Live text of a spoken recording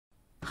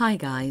Hi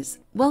guys,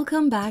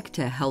 welcome back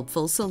to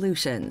Helpful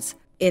Solutions.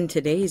 In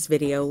today's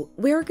video,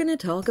 we're going to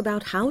talk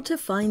about how to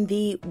find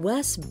the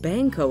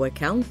Wesbanco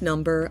account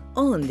number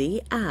on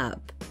the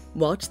app.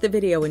 Watch the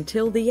video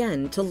until the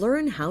end to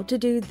learn how to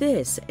do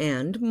this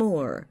and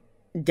more.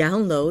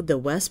 Download the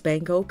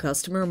Wesbanco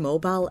customer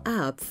mobile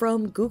app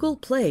from Google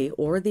Play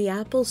or the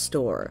Apple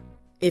Store.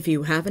 If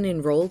you haven't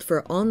enrolled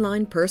for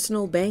online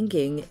personal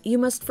banking, you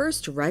must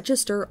first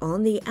register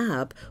on the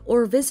app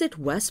or visit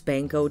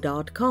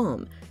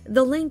wesbanco.com.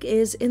 The link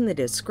is in the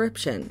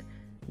description.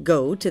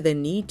 Go to the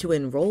Need to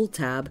Enroll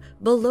tab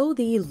below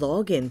the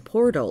Login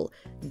portal,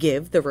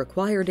 give the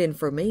required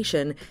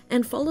information,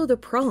 and follow the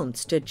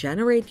prompts to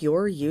generate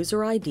your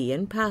user ID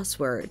and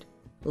password.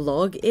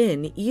 Log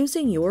in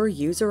using your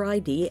user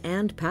ID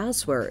and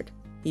password.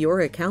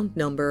 Your account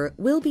number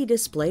will be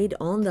displayed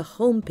on the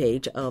home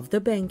page of the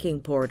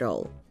banking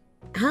portal.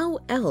 How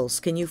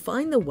else can you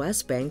find the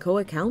Wesbanco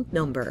account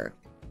number?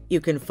 You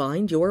can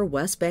find your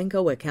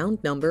Wesbanco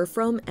account number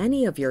from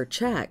any of your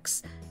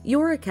checks.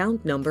 Your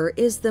account number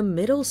is the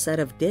middle set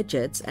of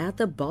digits at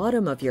the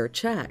bottom of your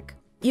check.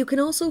 You can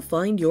also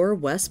find your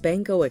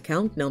Wesbanco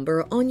account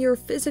number on your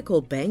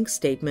physical bank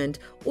statement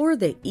or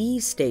the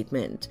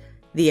eStatement.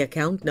 The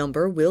account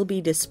number will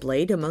be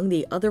displayed among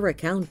the other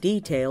account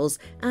details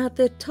at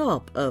the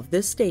top of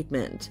the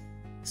statement.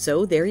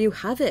 So there you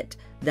have it.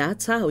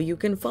 That's how you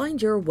can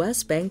find your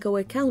Wesbanco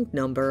account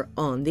number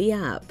on the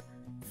app.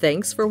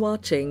 Thanks for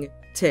watching.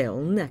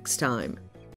 Till next time.